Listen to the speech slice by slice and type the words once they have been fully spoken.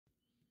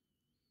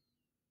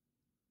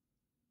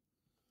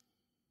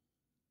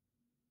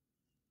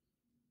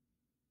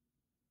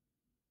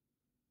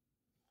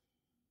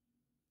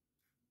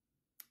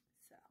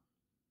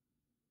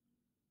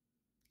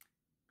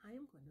I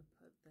am going to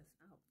put this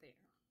out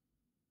there.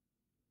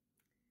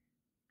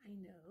 I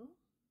know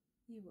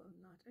you will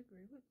not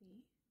agree with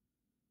me,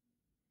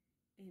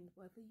 and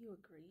whether you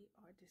agree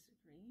or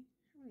disagree,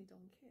 I really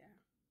don't care.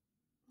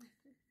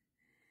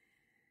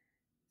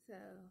 So,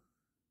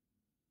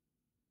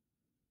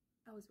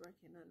 I was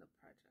working on the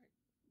project.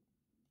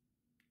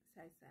 So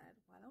I said,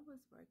 while I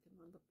was working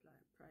on the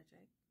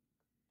project,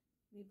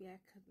 maybe I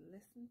could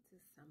listen to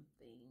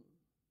something.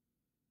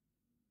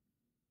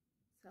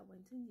 So I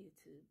went on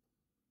YouTube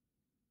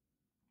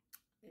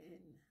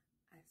and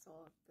I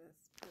saw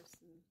this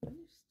person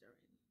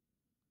ministering.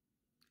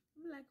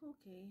 I'm like,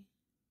 okay,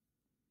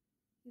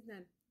 he's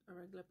not a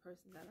regular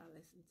person that I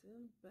listen to,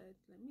 but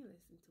let me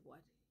listen to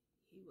what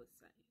he was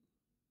saying.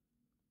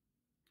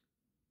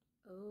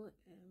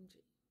 OMG.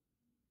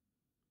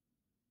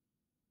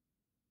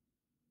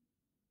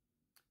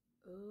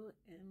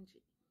 OMG.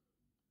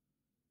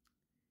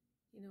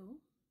 You know,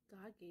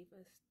 God gave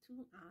us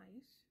 2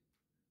 eyes,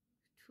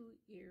 2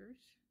 ears,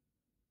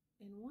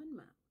 and 1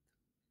 mouth.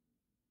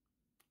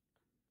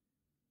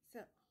 So,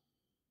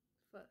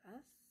 for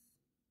us,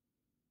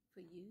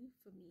 for you,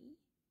 for me,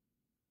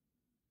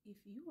 if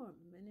you are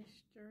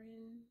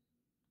ministering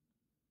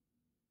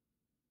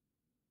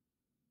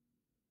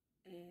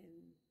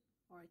and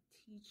or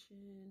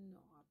teaching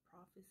or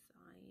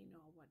prophesying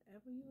or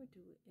whatever you are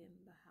doing in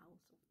the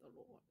house of the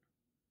Lord,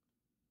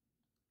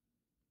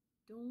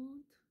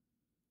 don't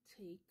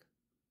take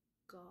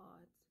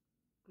God's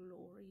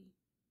glory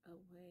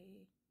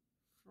away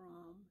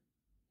from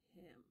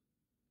Him.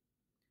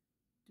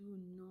 Do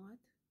not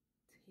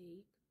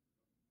take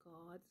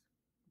God's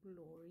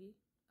glory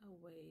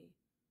away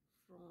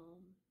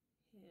from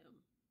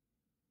Him.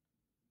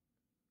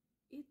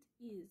 It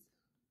is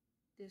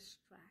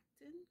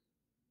distracting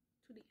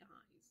to the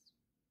eyes.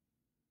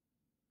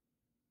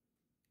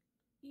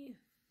 If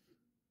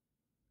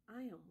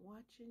I am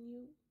watching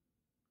you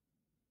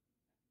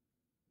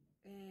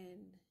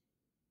and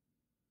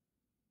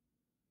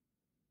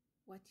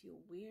what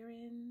you're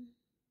wearing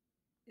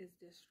is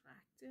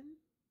distracting,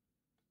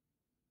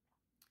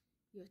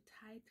 your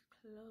tight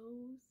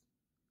clothes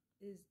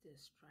is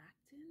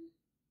distracting,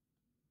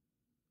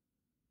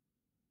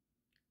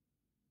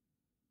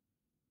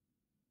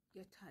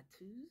 your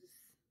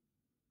tattoos,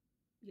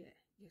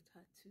 your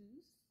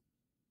tattoos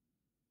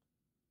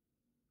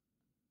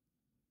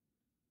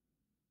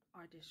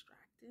are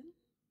distracting,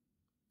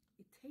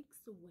 it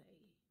takes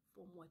away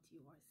from what you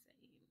are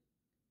saying.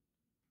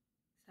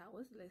 So I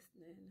was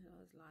listening and I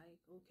was like,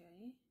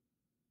 okay,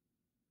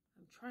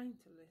 I'm trying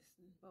to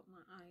listen, but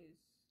my eyes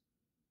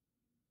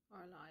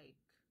are like,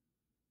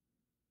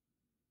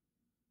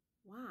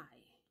 why?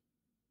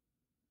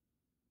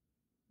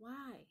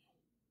 Why?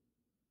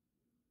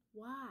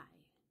 Why?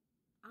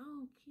 I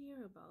don't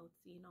care about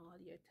seeing all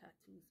your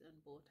tattoos on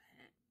both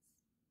hands.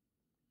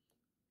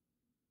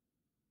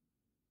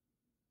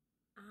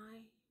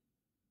 I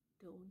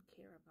don't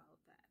care about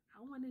that.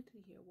 I wanted to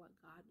hear what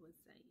God was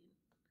saying.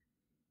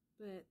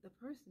 But the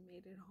person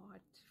made it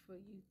hard for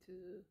me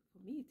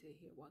to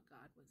hear what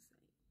God was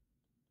saying.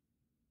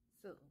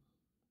 So,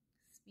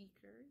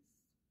 speakers,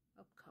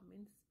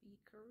 upcoming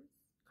speakers,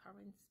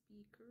 current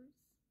speakers,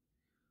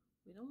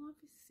 we don't want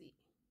to see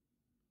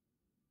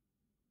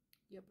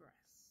your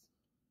breasts.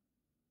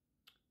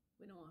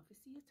 We don't want to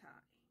see your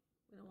thigh.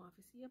 We don't want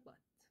to see your butt.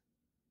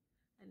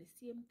 And the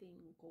same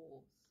thing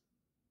goes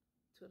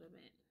to the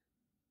men.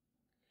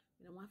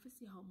 We don't want to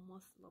see how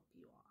muscle up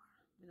you are.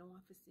 We don't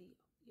want to see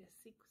your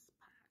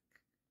 6-pack.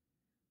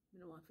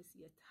 We don't want to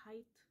see your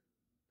tight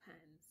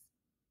pants.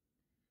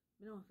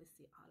 We don't want to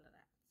see all of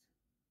that.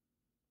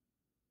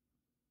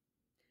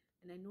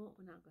 And I know what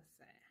we're not going to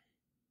say.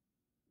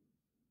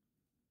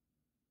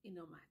 It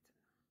no matter.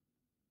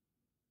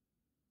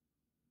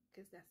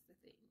 Because that's the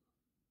thing.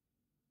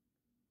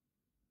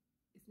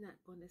 It's not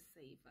going to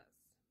save us.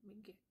 I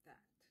get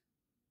that.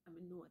 I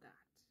know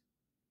that.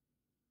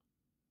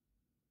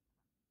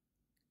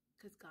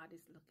 Because God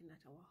is looking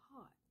at our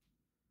heart.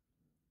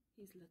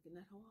 He's looking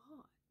at our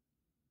heart.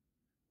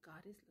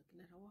 God is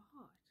looking at our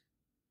heart.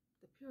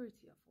 The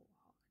purity of our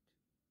heart.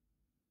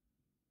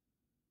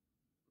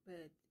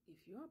 But if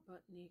you're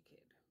butt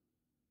naked,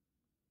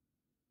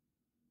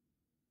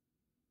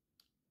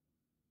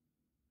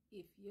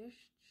 if your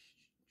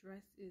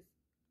dress is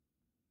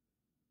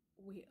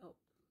way up,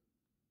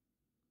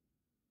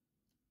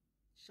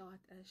 short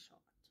as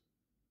short,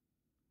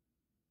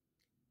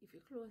 if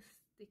your clothes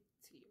stick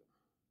to you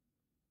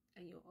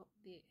and you're up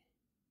there,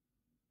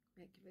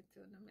 I give it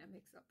to them, I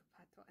mix up the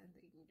Patois and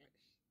the English,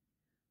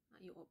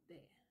 and you're up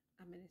there,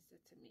 a minister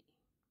to me,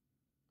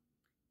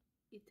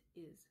 it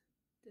is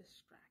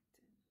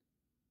distracting.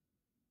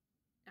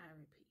 I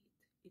repeat,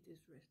 it is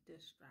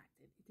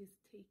distracting. It is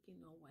taking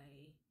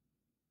away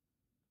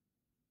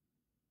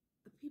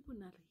the people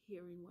not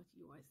hearing what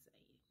you are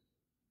saying.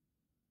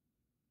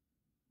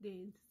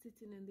 They're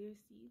sitting in their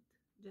seat,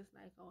 just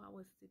like how I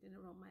was sitting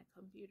around my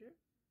computer,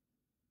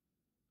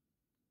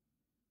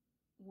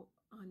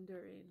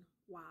 wondering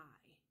why.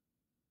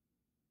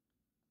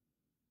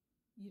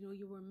 You know,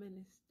 you were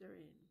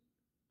ministering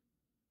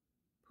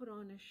put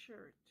on a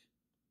shirt,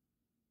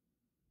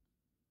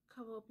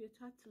 cover up your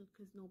tattoo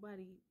because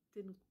nobody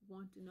didn't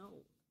want to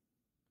know.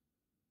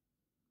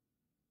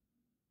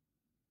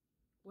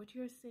 What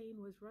you're saying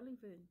was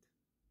relevant,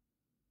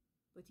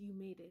 but you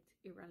made it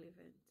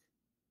irrelevant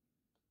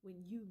when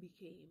you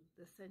became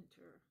the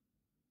center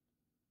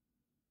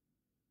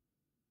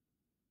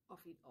of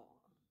it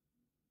all.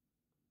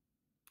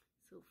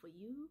 So for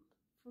you,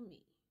 for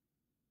me,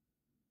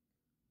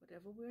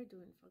 whatever we're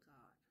doing for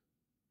God,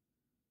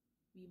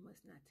 we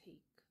must not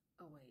take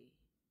away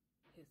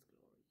his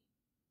glory.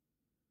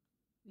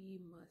 We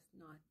must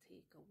not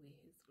take away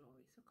his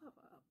glory. So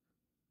cover up.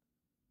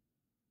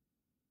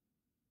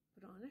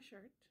 Put on a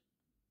shirt.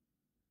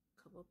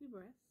 Cover up your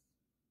breasts.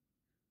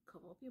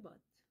 Cover up your butt.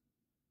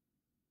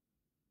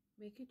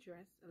 Make it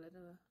dress a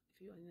little.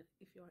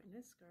 If you're in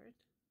a skirt,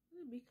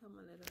 it'll become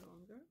a little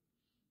longer,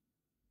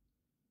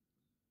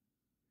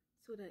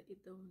 so that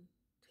it don't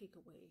take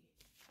away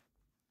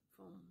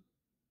from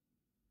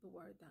the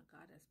word that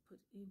God has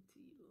put into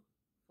you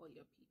for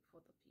the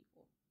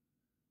people.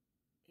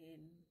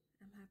 And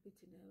I'm happy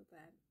to know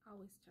that I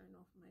always turn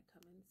off my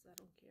comments. I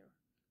don't care.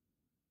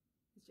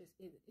 It's just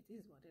it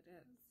is what it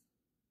is.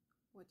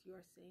 What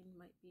you're saying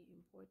might be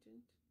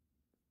important,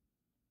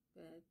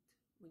 but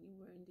when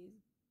you're wearing these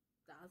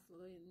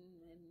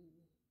dazzling and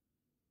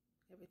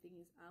everything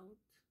is out,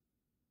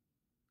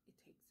 it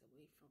takes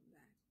away from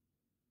that.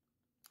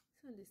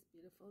 So on this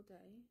beautiful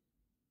day,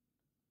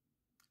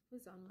 it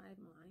was on my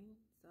mind.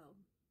 So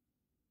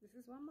this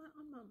is what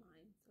on my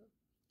mind. So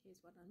here's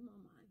what on my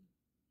mind.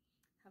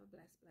 Have a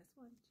blessed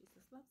one.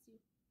 Jesus loves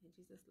you and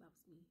Jesus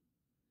loves me.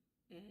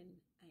 And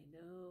I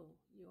know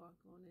you are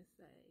going to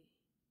say,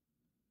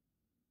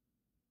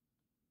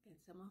 and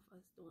some of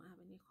us don't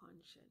have any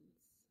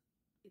conscience.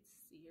 It's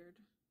seared.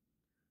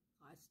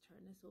 God's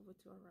turned us over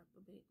to a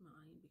reprobate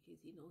mind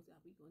because he knows that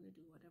we're going to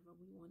do whatever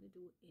we want to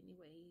do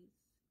anyways.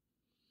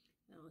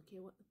 I don't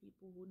care what the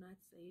people who are not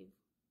saved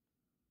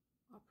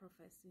are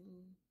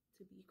professing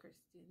to be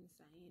Christians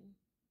saying.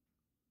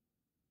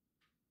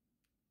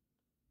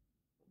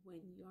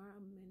 When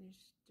you're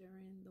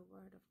ministering the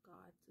word of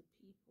God to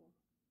people,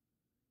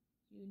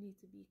 you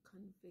need to be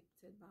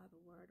convicted by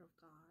the word of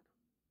God.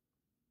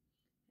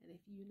 And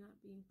if you're not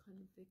being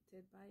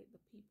convicted by it,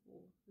 the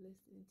people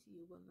listening to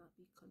you will not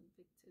be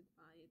convicted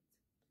by it.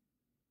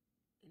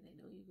 And I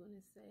know you're going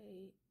to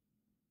say,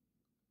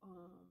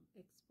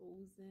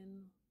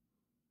 exposing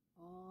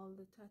all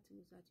the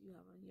tattoos that you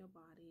have on your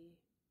body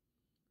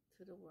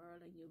to the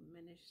world and you're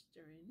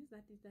ministering. Is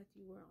that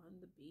you were on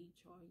the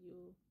beach or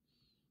you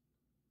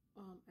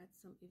at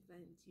some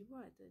event? You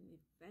were at an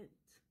event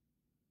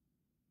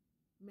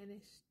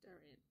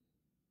ministering.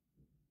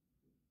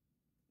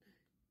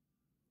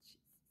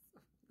 Jesus,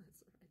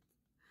 that's right.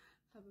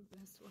 Have a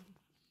blessed one.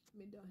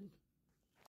 Me done.